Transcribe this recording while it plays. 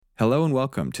Hello and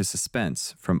welcome to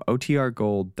Suspense from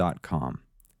OTRGold.com.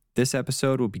 This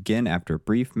episode will begin after a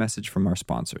brief message from our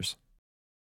sponsors.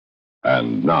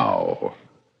 And now,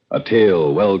 a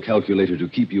tale well calculated to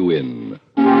keep you in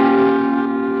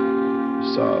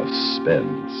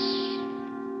suspense.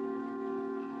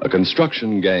 A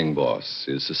construction gang boss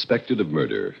is suspected of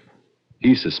murder.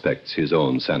 He suspects his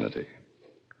own sanity.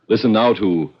 Listen now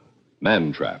to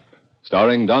Man Trap,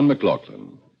 starring Don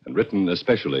McLaughlin, and written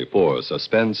especially for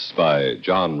Suspense by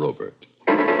John Robert.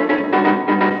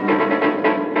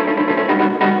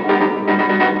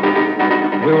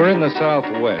 We were in the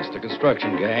Southwest, a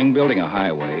construction gang building a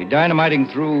highway, dynamiting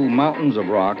through mountains of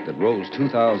rock that rose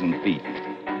 2,000 feet.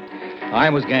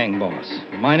 I was gang boss.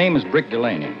 My name is Brick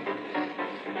Delaney.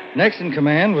 Next in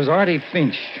command was Artie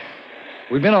Finch.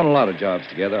 We've been on a lot of jobs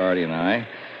together, Artie and I.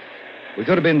 We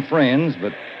could have been friends,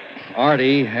 but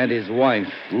Artie had his wife,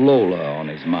 Lola, on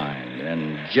his mind,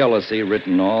 and jealousy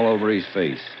written all over his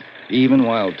face, even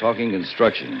while talking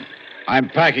construction. I'm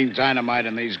packing dynamite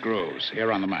in these grooves,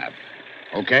 here on the map.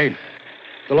 Okay?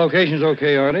 The location's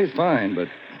okay, Artie, fine, but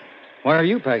why are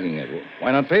you packing it?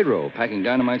 Why not Pedro? Packing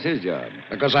dynamite's his job.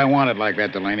 Because I want it like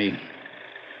that, Delaney.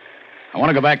 I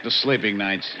want to go back to sleeping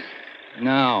nights.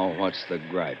 Now, what's the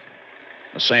gripe?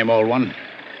 The same old one.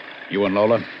 You and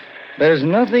Lola. There's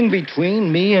nothing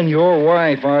between me and your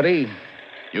wife, Artie.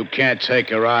 You can't take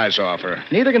your eyes off her.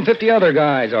 Neither can 50 other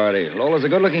guys, Artie. Lola's a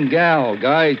good-looking gal.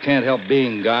 Guys can't help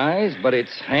being guys, but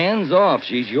it's hands off.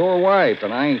 She's your wife,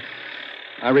 and I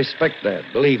respect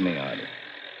that. Believe me, Artie.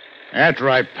 After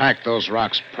I pack those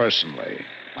rocks personally,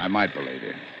 I might believe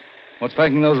you. What's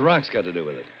packing those rocks got to do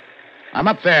with it? I'm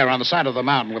up there on the side of the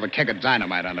mountain with a keg of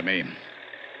dynamite under me.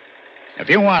 If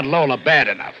you want Lola bad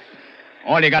enough,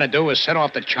 all you got to do is set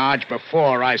off the charge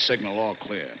before I signal all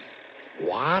clear.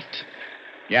 What?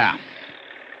 Yeah.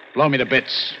 Blow me to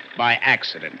bits by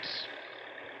accident.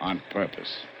 On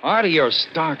purpose. Artie, you're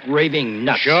stark raving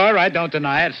nuts. Sure, I don't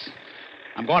deny it.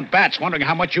 I'm going bats wondering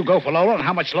how much you go for Lola and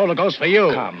how much Lola goes for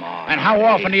you. Come on, And how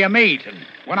Artie. often do you meet? And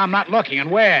when I'm not looking and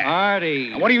where?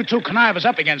 Artie. And what are you two connivers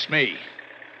up against me?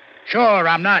 Sure,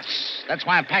 I'm nuts. That's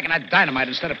why I'm packing that dynamite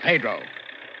instead of Pedro.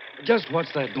 Just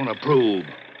what's that going to prove?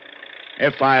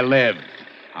 If I live,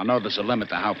 I'll know there's a limit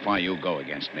to how far you go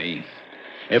against me.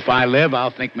 If I live,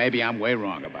 I'll think maybe I'm way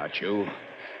wrong about you.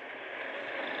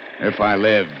 If I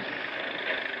live,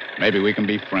 maybe we can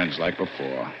be friends like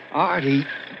before. Artie,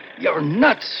 you're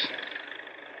nuts.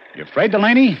 You afraid,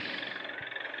 Delaney?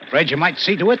 Afraid you might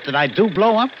see to it that I do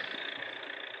blow up?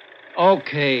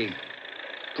 Okay.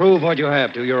 Prove what you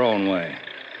have to your own way.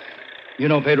 You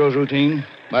know Pedro's routine?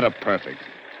 Let her perfect.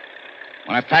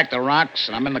 When I pack the rocks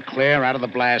and I'm in the clear out of the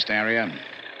blast area,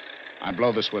 I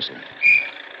blow this whistle.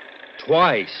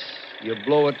 Twice. You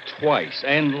blow it twice,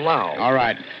 and loud. All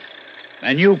right.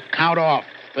 Then you count off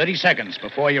 30 seconds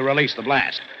before you release the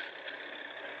blast.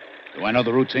 Do I know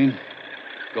the routine?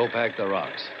 Go pack the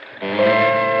rocks.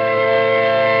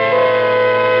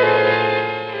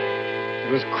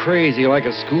 It was crazy, like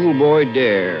a schoolboy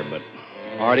dare, but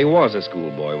Artie was a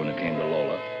schoolboy when it came to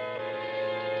Lola.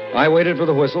 I waited for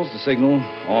the whistles to signal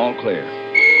all clear.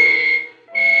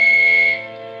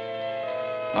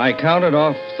 I counted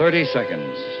off 30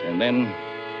 seconds and then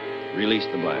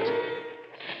released the blast.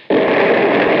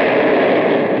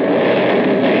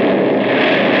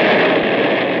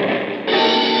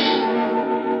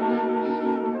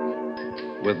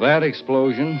 With that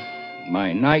explosion,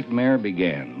 my nightmare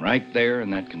began right there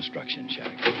in that construction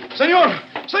shack. Senor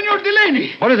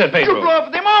Delaney! What is it, Pedro? You blow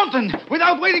up the mountain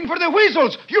without waiting for the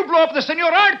whistles. You blow up the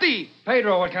Senor Artie.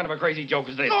 Pedro, what kind of a crazy joke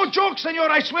is this? No joke, senor.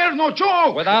 I swear, no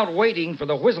joke. Without waiting for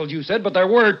the whistles, you said, but there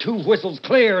were two whistles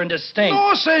clear and distinct.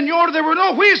 No, senor, there were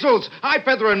no whistles. I,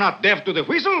 Pedro, am not deaf to the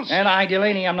whistles. And I,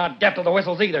 Delaney, I'm not deaf to the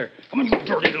whistles either. Come on, you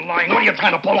dirty little lying. What are you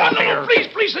trying to pull off here? No,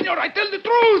 please, senor, I tell the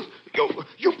truth.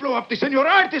 You blow up the Senor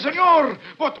Artie, senor.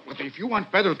 But if you want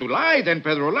Pedro to lie, then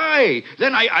Pedro lie.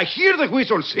 Then I hear the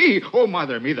whistle. See? Oh,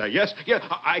 Mother Mida, yes.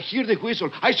 I hear the whistle.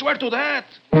 I swear to that.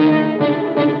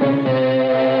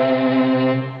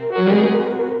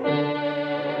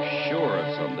 Sure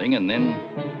of something, and then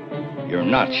you're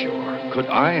not sure. Could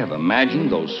I have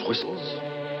imagined those whistles?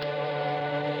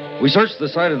 We searched the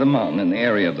side of the mountain in the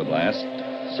area of the blast,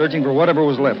 searching for whatever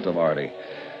was left of Artie.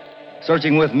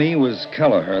 Searching with me was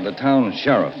Kelleher, the town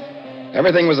sheriff.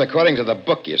 Everything was according to the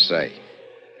book, you say.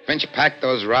 Finch packed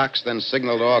those rocks, then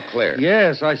signaled all clear.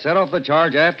 Yes, I set off the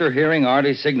charge after hearing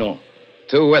Artie's signal.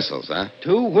 2 whistles, huh?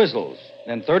 2 whistles,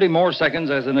 and 30 more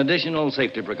seconds as an additional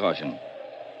safety precaution.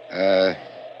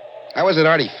 How was it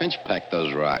Artie Finch packed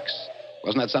those rocks?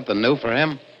 Wasn't that something new for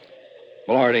him?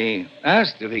 Well, Artie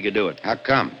asked if he could do it. How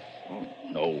come?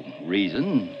 No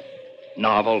reason.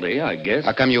 Novelty, I guess.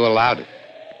 How come you allowed it?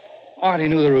 Artie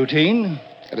knew the routine.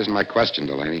 That isn't my question,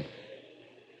 Delaney.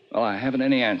 Well, I haven't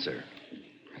any answer.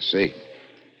 I see.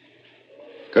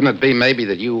 Couldn't it be maybe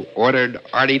that you ordered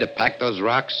Artie to pack those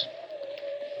rocks?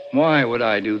 Why would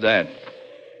I do that?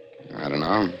 I don't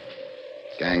know.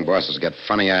 Gang bosses get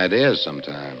funny ideas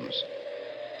sometimes.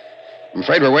 I'm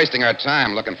afraid we're wasting our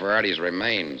time looking for Artie's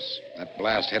remains. That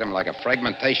blast hit him like a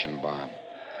fragmentation bomb.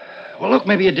 Well, look,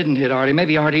 maybe it didn't hit Artie.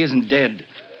 Maybe Artie isn't dead.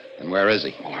 And where is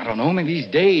he? Well, I don't know. Maybe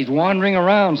he's dazed, wandering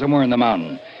around somewhere in the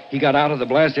mountain. He got out of the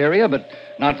blast area, but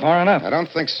not far enough. I don't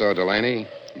think so, Delaney.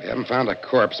 We haven't found a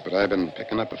corpse, but I've been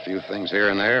picking up a few things here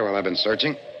and there while I've been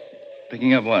searching.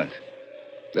 Picking up what?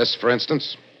 This, for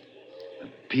instance,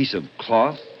 Piece of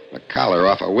cloth? a collar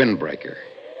off a windbreaker.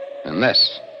 And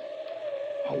this,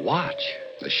 A watch.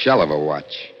 the shell of a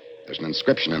watch. There's an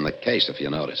inscription in the case, if you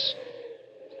notice.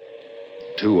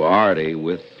 To Artie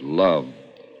with love,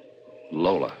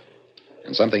 Lola.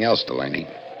 And something else, Delaney.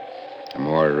 A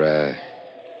more,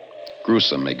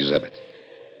 gruesome exhibit.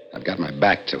 I've got my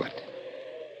back to it.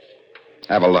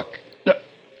 Have a look.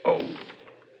 Oh,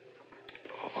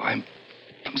 I'm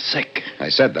sick. I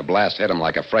said the blast hit him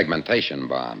like a fragmentation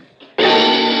bomb.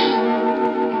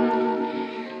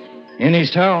 In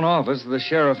his town office, the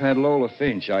sheriff had Lola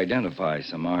Finch identify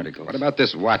some articles. What about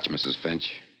this watch, Mrs.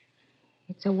 Finch?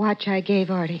 It's a watch I gave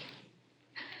Artie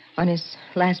on his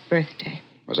last birthday.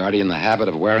 Was Artie in the habit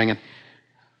of wearing it?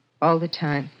 All the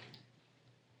time.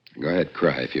 Go ahead,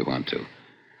 cry if you want to.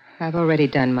 I've already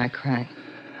done my crying.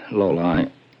 Lola,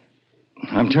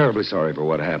 I'm terribly sorry for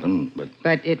what happened, but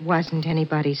But it wasn't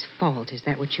anybody's fault. Is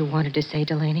that what you wanted to say,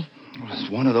 Delaney? it was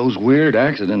one of those weird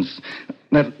accidents.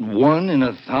 That 1 in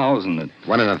 1,000 that...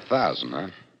 1 in 1,000, huh?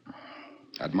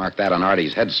 I'd mark that on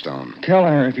Artie's headstone.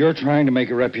 Keller, if you're trying to make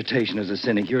a reputation as a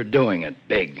cynic, you're doing it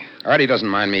big. Artie doesn't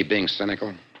mind me being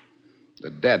cynical. The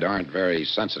dead aren't very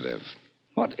sensitive.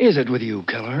 What is it with you,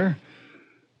 Keller?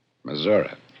 Missouri.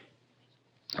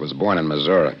 I was born in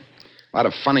Missouri. A lot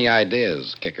of funny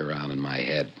ideas kick around in my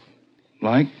head.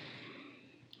 Like?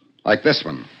 Like this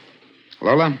one.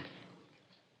 Lola,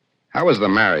 how was the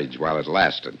marriage while it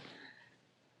lasted?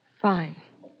 Fine.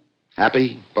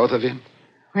 Happy, both of you?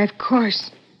 Why, of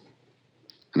course.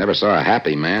 I never saw a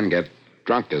happy man get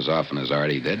drunk as often as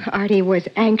Artie did. Artie was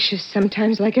anxious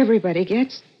sometimes, like everybody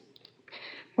gets.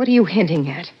 What are you hinting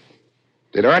at?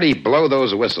 Did Artie blow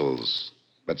those whistles,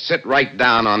 but sit right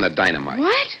down on the dynamite?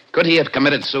 What? Could he have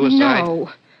committed suicide?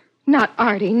 No. Not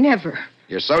Artie, never.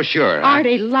 You're so sure, huh?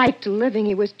 Artie liked living.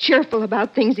 He was cheerful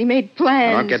about things. He made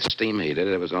plans. Don't get steam heated.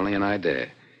 It was only an idea.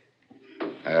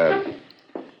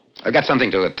 I've got something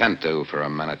to attend to for a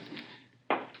minute.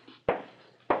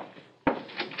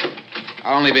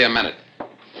 I'll only be a minute.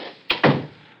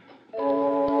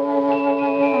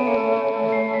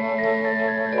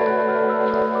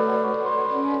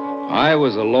 I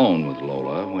was alone with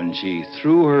Lola when she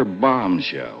threw her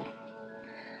bombshell.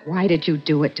 Why did you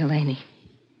do it, Delaney?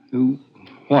 Who?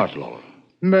 What, Lola?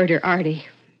 Murder Artie.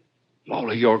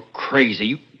 Lola, you're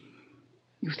crazy.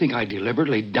 You think I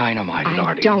deliberately dynamited I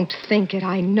Artie? don't think it.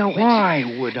 I know it.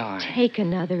 Why would I? Take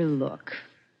another look.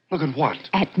 Look at what?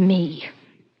 At me.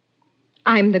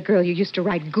 I'm the girl you used to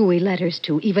write gooey letters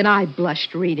to. Even I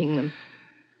blushed reading them.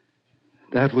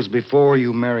 That was before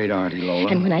you married Artie, Lola.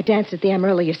 And when I danced at the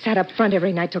Amarillo, you sat up front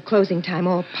every night till closing time,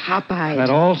 all pop-eyed. That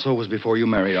also was before you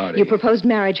married Artie. You proposed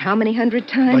marriage how many hundred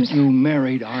times? But you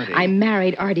married Artie. I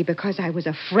married Artie because I was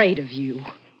afraid of you.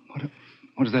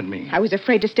 What does that mean? I was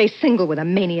afraid to stay single with a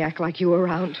maniac like you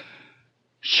around.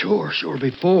 Sure,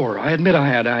 before. I admit I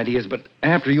had ideas, but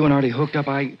after you and Artie hooked up,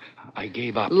 I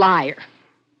gave up. Liar.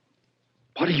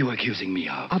 What are you accusing me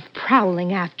of? Of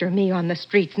prowling after me on the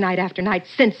streets night after night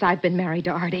since I've been married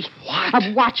to Artie. What?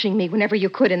 Of watching me whenever you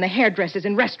could in the hairdressers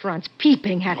and restaurants,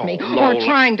 peeping at me. Lola. Or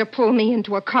trying to pull me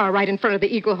into a car right in front of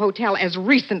the Eagle Hotel as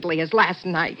recently as last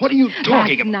night. What are you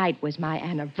talking Last night was my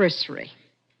anniversary.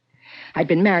 I'd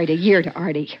been married a year to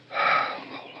Artie.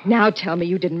 Now tell me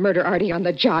you didn't murder Artie on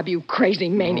the job, you crazy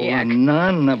maniac. Lola,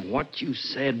 none of what you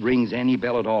said rings any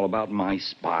bell at all about my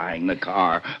spying the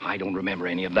car. I don't remember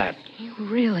any of that. You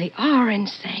really are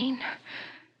insane.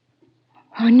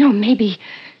 Oh, no, maybe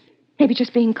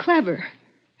just being clever.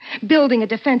 Building a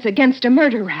defense against a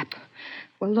murder rap.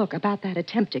 Well, look, about that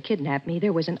attempt to kidnap me,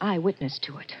 there was an eyewitness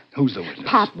to it. Who's the witness?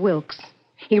 Pop Wilkes.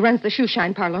 He runs the shoe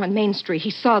shine parlor on Main Street. He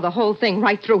saw the whole thing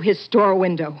right through his store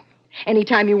window.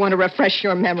 Anytime you want to refresh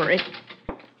your memory.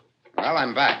 Well,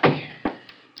 I'm back.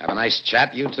 Have a nice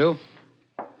chat, you two?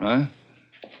 Huh?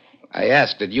 I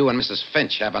asked, did you and Mrs.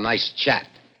 Finch have a nice chat?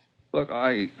 Look,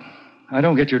 I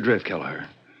don't get your drift, Keller.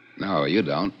 No, you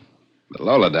don't. But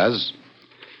Lola does.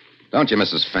 Don't you,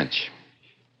 Mrs. Finch?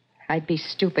 I'd be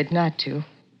stupid not to.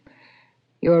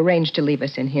 You arranged to leave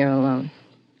us in here alone.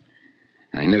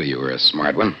 I knew you were a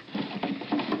smart one.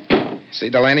 See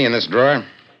Delaney in this drawer?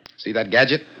 See that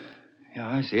gadget? Yeah,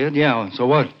 I see it. Yeah, so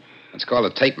what? It's called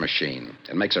a tape machine.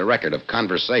 It makes a record of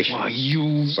conversation. Why,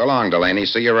 you... So long, Delaney.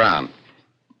 See you around.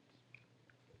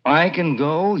 I can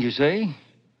go, you say?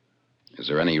 Is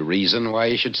there any reason why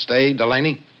you should stay,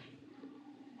 Delaney?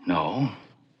 No.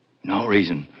 No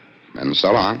reason. Then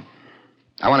so long.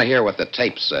 I want to hear what the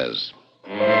tape says.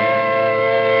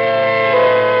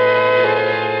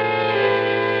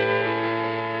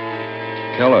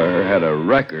 Keller had a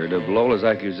record of Lola's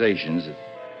accusations.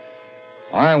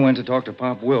 I went to talk to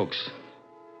Pop Wilkes.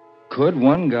 Could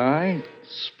one guy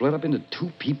split up into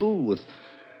two people with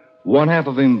one half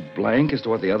of him blank as to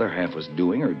what the other half was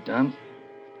doing or done?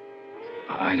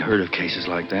 I'd heard of cases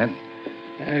like that.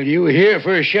 You here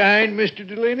for a shine, Mr.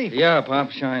 Delaney? Yeah,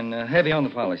 Pop, shine heavy on the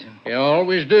polish. You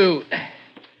always do.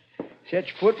 Set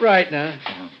your foot right now.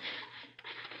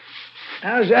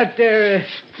 How's that there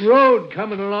road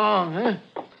coming along, huh?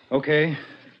 Okay.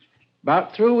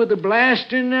 About through with the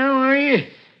blasting now, are you?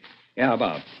 Yeah,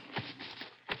 about.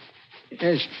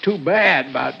 That's too bad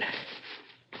about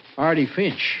Artie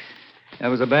Finch. That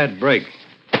was a bad break.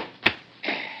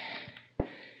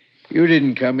 You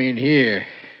didn't come in here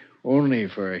only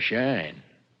for a shine.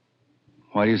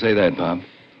 Why do you say that, Pop?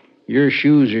 Your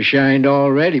shoes are shined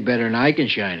already better than I can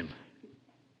shine them.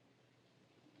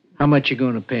 How much you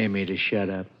going to pay me to shut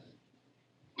up?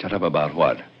 Shut up about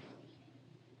what?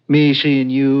 Me seeing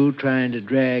you trying to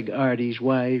drag Artie's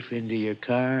wife into your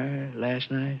car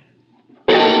last night?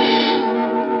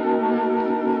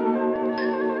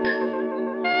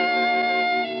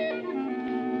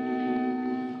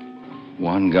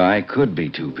 One guy could be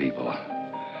two people.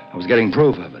 I was getting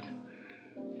proof of it.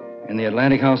 In the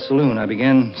Atlantic House Saloon, I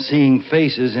began seeing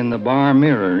faces in the bar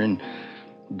mirror in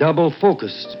double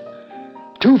focused.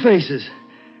 Two faces.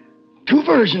 Two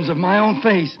versions of my own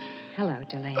face. Hello,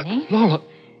 Delaney. Lola.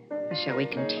 Shall we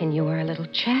continue our little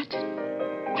chat?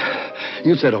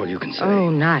 You said all you can say. Oh,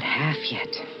 not half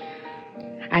yet.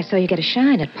 I saw you get a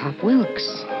shine at Pop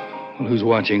Wilkes. Well, who's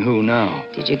watching who now?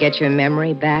 Did you get your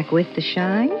memory back with the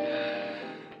shine?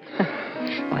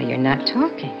 Why, you're not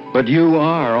talking. But you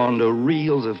are on the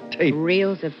reels of tape.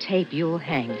 Reels of tape you'll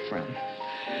hang from.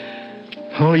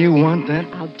 Oh, you want that?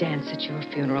 I'll dance at your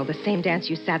funeral, the same dance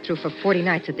you sat through for 40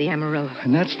 nights at the Amarillo.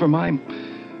 And that's for my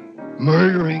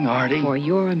murdering Artie? For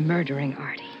your murdering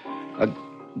Artie. A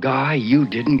guy you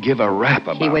didn't give a rap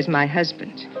about. He was my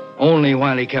husband. Only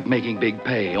while he kept making big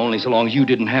pay. Only so long as you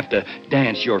didn't have to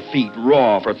dance your feet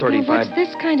raw for 35... Well, what's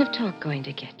this kind of talk going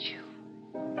to get you?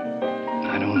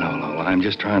 I don't know, Lola. I'm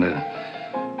just trying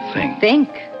to think. Think?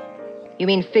 You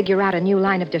mean figure out a new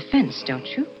line of defense, don't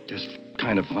you? Just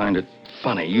kind of find it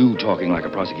funny. You talking like a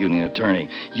prosecuting attorney.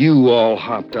 You all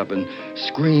hopped up and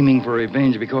screaming for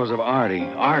revenge because of Artie.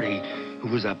 Artie, who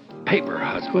was a paper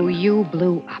husband. Who you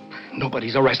blew up.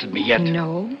 Nobody's arrested me yet.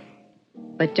 No.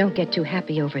 But don't get too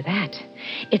happy over that.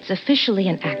 It's officially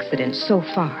an accident so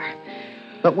far.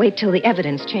 But wait till the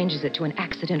evidence changes it to an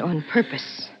accident on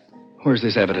purpose. Where's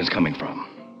this evidence coming from?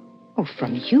 Oh,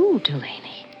 from you,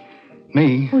 Delaney.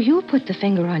 Me? Well, you'll put the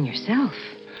finger on yourself.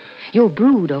 You'll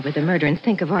brood over the murder and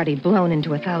think of Artie blown into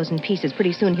 1,000 pieces.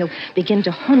 Pretty soon he'll begin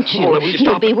to haunt you. Oh, will you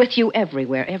He'll stop be it? with you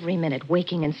everywhere, every minute,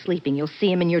 waking and sleeping. You'll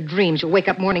see him in your dreams. You'll wake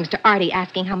up mornings to Artie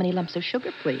asking how many lumps of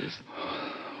sugar, please.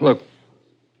 Look,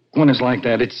 when it's like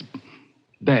that, it's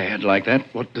bad like that.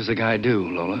 What does a guy do,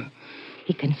 Lola?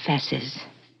 He confesses.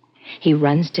 He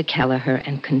runs to Kelleher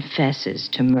and confesses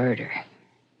to murder.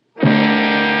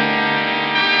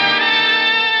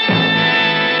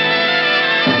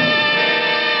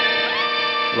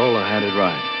 Lola had it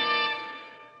right.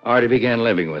 Artie began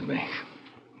living with me.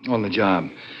 On the job.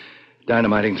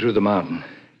 Dynamiting through the mountain.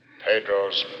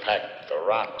 Pedro's packed the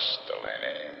rocks,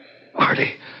 Delaney.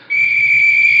 Artie.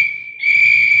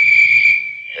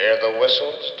 Hear the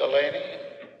whistles, Delaney?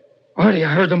 Artie,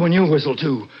 I heard them when you whistled,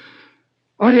 too.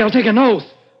 Artie, I'll take an oath.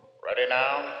 Ready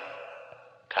now?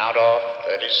 Count off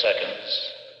 30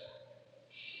 seconds.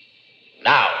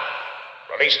 Now,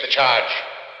 release the charge.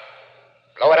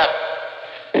 Blow it up.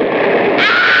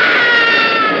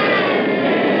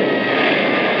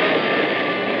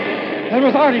 That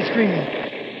was Artie screaming.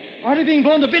 Artie being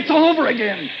blown to bits all over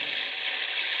again.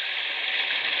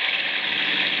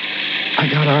 I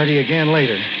got Artie again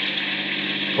later,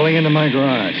 pulling into my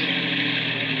garage.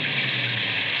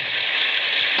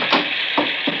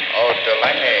 Oh,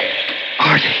 Delaney.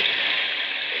 Artie.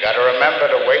 You gotta remember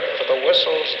to wait for the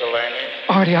whistles, Delaney.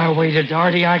 Artie, I waited.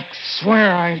 Artie, I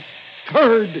swear I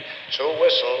heard. 2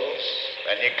 whistles,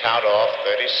 then you count off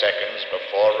 30 seconds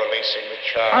before releasing the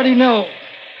charge. Artie, no.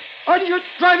 Artie, you're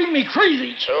driving me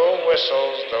crazy. 2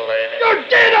 whistles, Delaney. You're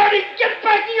dead, Artie! Get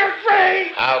back in your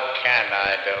grave! How can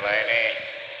I, Delaney?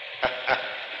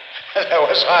 There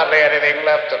was hardly anything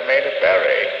left of me to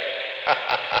bury.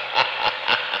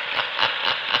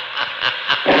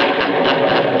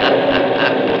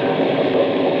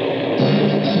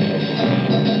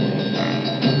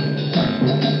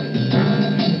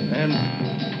 And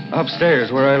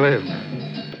upstairs where I lived.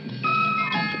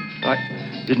 I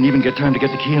didn't even get time to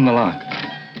get the key in the lock.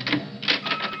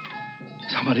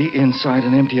 Somebody inside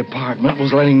an empty apartment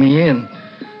was letting me in.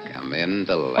 Come in,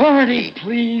 Delaney. Artie,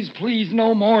 please,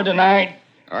 no more tonight.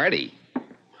 Artie,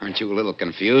 aren't you a little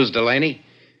confused, Delaney?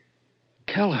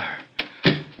 Keller.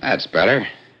 That's better.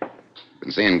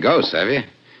 Been seeing ghosts, have you?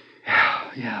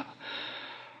 Yeah.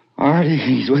 Artie,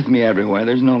 he's with me everywhere.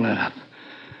 There's no let up.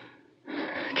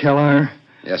 Keller,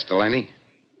 Yes, Delaney?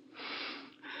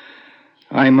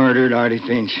 I murdered Artie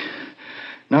Finch.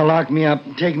 Now lock me up,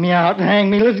 take me out, and hang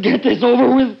me. Let's get this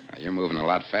over with. You're moving a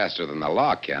lot faster than the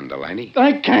law can, Delaney.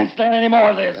 I can't stand any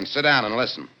more of this. Then sit down and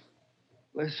listen.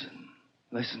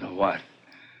 Listen to what?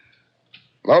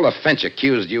 Lola Finch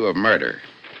accused you of murder.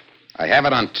 I have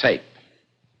it on tape,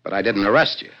 but I didn't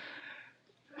arrest you.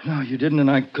 No, you didn't,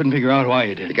 and I couldn't figure out why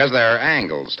you did. Because there are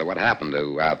angles to what happened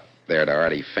out there to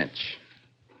Artie Finch.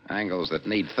 Angles that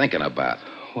need thinking about.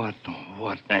 What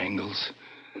angles?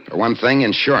 For one thing,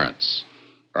 insurance.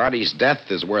 Artie's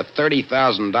death is worth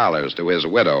 $30,000 to his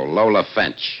widow, Lola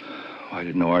Finch. Oh, I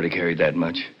didn't know Artie carried that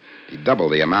much. He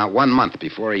doubled the amount 1 month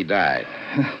before he died.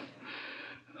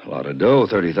 A lot of dough,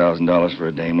 $30,000 for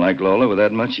a dame like Lola. With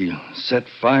that much, you set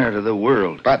fire to the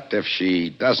world. But if she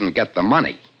doesn't get the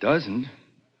money... Doesn't?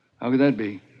 How could that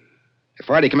be? If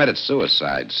Artie committed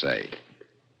suicide, say,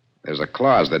 there's a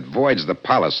clause that voids the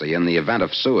policy in the event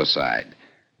of suicide.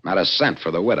 Not a cent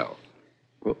for the widow.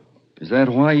 Well, is that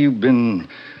why you've been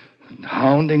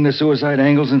hounding the suicide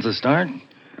angle since the start?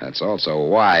 That's also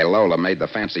why Lola made the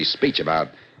fancy speech about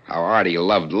how Artie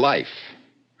loved life.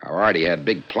 How Artie had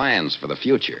big plans for the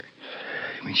future.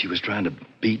 You mean she was trying to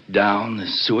beat down the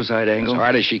suicide angle? As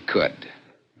hard as she could.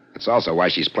 It's also why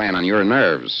she's playing on your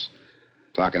nerves.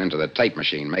 Talking into the tape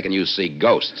machine, making you see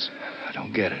ghosts. I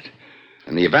don't get it.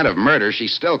 In the event of murder, she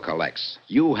still collects.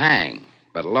 You hang,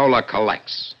 but Lola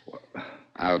collects.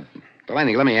 Now,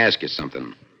 Delaney, let me ask you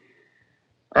something.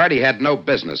 Artie had no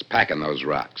business packing those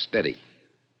rocks, did he?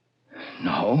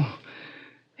 No.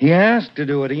 He asked to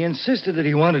do it. He insisted that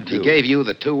he wanted to. He gave you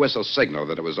the 2-whistle signal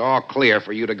that it was all clear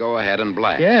for you to go ahead and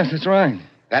blast. Yes, that's right.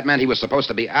 That meant he was supposed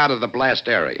to be out of the blast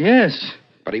area. Yes.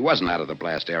 But he wasn't out of the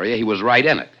blast area. He was right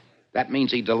in it. That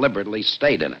means he deliberately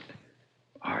stayed in it.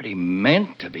 Artie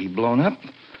meant to be blown up?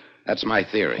 That's my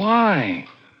theory. Why?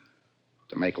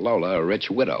 To make Lola a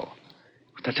rich widow.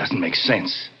 That doesn't make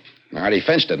sense. Artie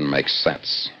Finch didn't make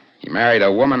sense. He married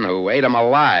a woman who ate him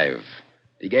alive.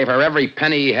 He gave her every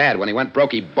penny he had. When he went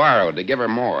broke, he borrowed to give her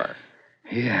more.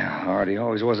 Yeah, Artie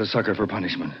always was a sucker for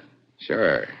punishment.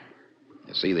 Sure.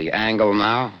 You see the angle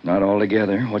now? Not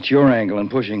altogether. What's your angle in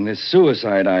pushing this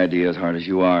suicide idea as hard as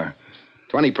you are?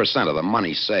 20% of the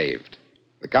money saved.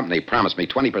 The company promised me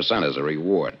 20% as a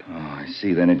reward. Oh, I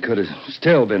see. Then it could have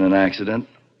still been an accident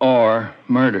or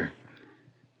murder.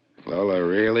 Lola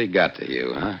really got to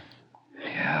you, huh?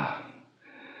 Yeah.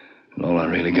 Lola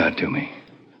really got to me.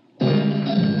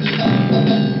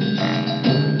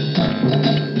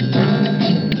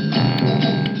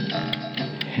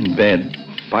 In bed,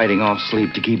 fighting off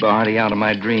sleep to keep Artie out of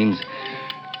my dreams,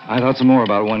 I thought some more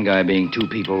about one guy being 2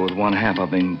 people with one half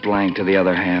of him blank to the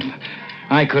other half.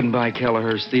 I couldn't buy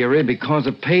Kelleher's theory because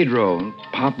of Pedro and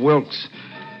Pop Wilkes.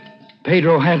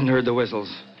 Pedro hadn't heard the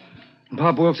whistles. And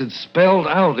Pop Wilkes had spelled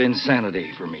out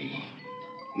insanity for me.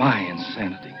 My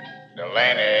insanity.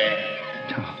 Delaney.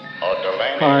 Oh,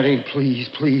 Delaney. Artie,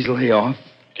 please lay off.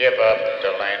 Give up,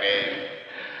 Delaney.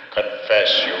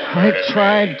 Confess you I murdered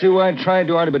tried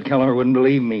to, Artie, but Kelleher wouldn't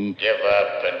believe me. Give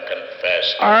up and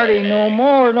confess. Artie, no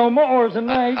more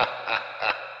tonight.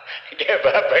 Give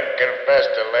up and confess,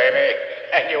 Delaney,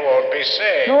 and you won't be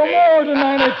saved. No more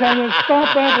tonight, I tell you.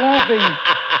 Stop that laughing.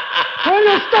 Will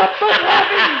you stop that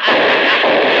laughing?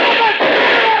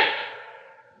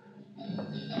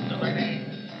 Delaney,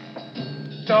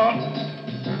 don't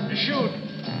shoot.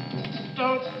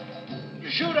 Don't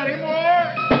shoot anymore.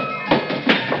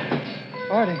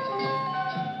 Artie.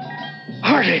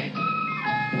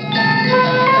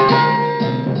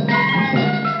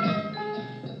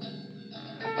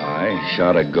 I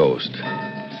shot a ghost.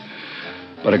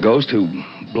 But a ghost who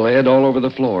bled all over the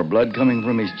floor, blood coming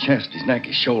from his chest, his neck,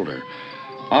 his shoulder.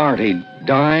 Artie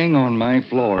dying on my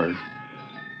floor.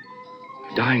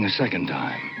 Dying a second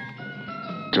time.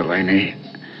 Delaney,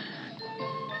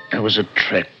 it was a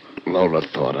trick Lola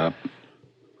thought up.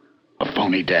 A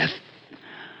phony death.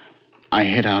 I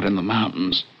hid out in the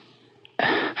mountains.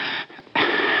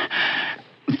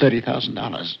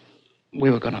 $30,000. We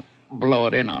were going to blow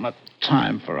it in on a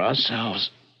time for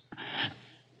ourselves.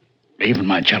 Even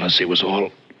my jealousy was all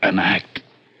an act.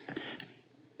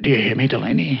 Do you hear me,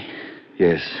 Delaney?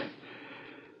 Yes.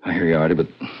 I hear you, Artie, but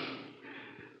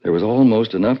there was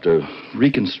almost enough to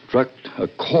reconstruct a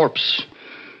corpse.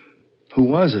 Who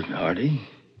was it, Artie?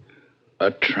 A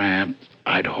tramp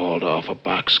I'd hauled off a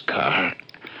boxcar.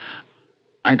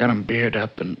 I got him beard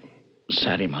up and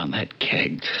sat him on that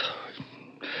keg.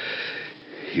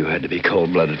 You had to be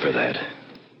cold-blooded for that.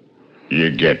 You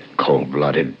get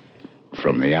cold-blooded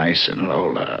from the ice in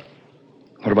Lola.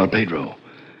 What about Pedro?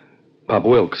 Pop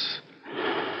Wilkes?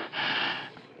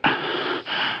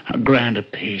 $1,000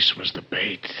 apiece was the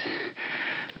bait.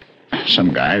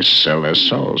 Some guys sell their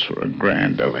souls for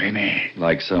 $1,000, Delaney.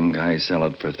 Like some guys sell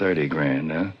it for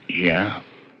 $30,000, huh? Yeah,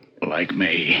 like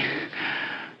me.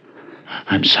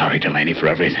 I'm sorry, Delaney, for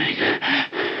everything.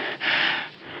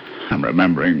 I'm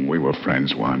remembering we were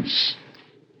friends once.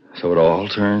 So it all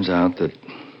turns out that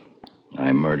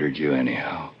I murdered you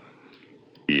anyhow.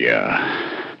 Yeah.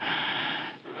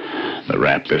 The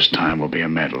rap this time will be a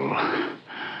medal.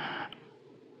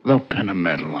 They'll pin a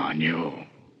medal on you.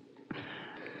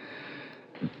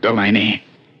 Delaney.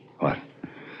 What?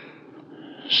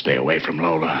 Stay away from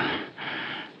Lola.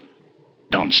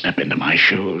 Don't step into my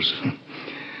shoes.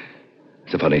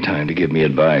 It's a funny time to give me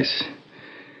advice.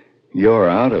 You're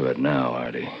out of it now,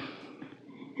 Artie.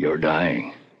 You're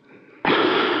dying.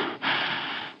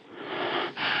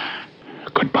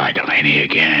 Goodbye, Delaney,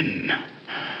 again.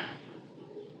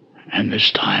 And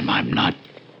this time I'm not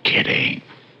kidding.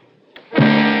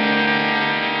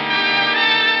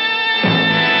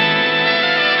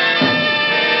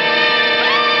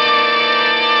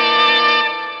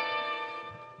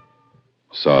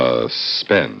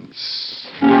 Suspense.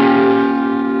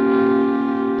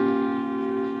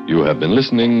 You have been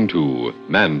listening to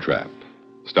Man Trap,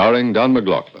 starring Don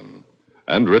McLaughlin,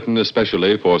 and written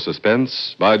especially for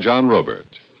Suspense by John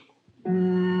Robert.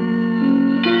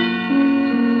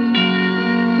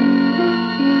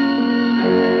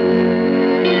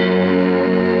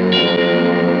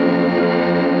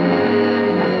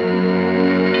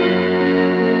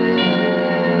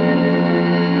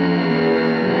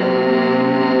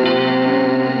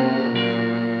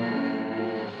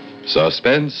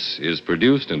 Suspense is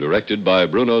produced and directed by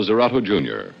Bruno Zerato,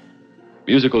 Jr.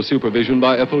 Musical supervision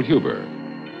by Ethel Huber.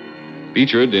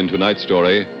 Featured in tonight's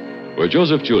story were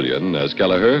Joseph Julian as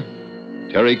Kelleher,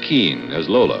 Terry Keane as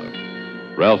Lola,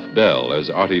 Ralph Bell as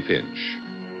Artie Finch,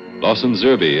 Lawson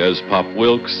Zerby as Pop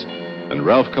Wilkes, and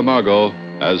Ralph Camargo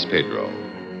as Pedro.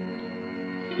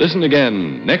 Listen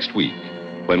again next week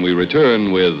when we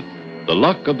return with The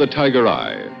Luck of the Tiger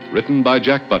Eye, written by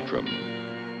Jack Buttram.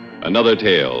 Another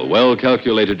tale well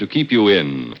calculated to keep you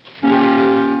in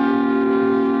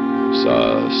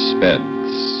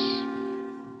suspense.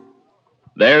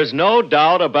 There's no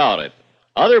doubt about it.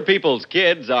 Other people's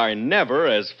kids are never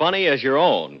as funny as your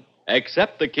own,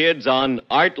 except the kids on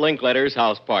Art Linkletter's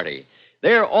house party.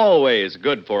 They're always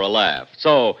good for a laugh,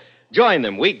 so join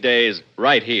them weekdays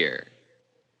right here.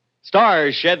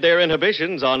 Stars shed their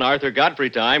inhibitions on Arthur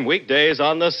Godfrey Time weekdays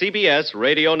on the CBS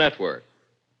Radio Network.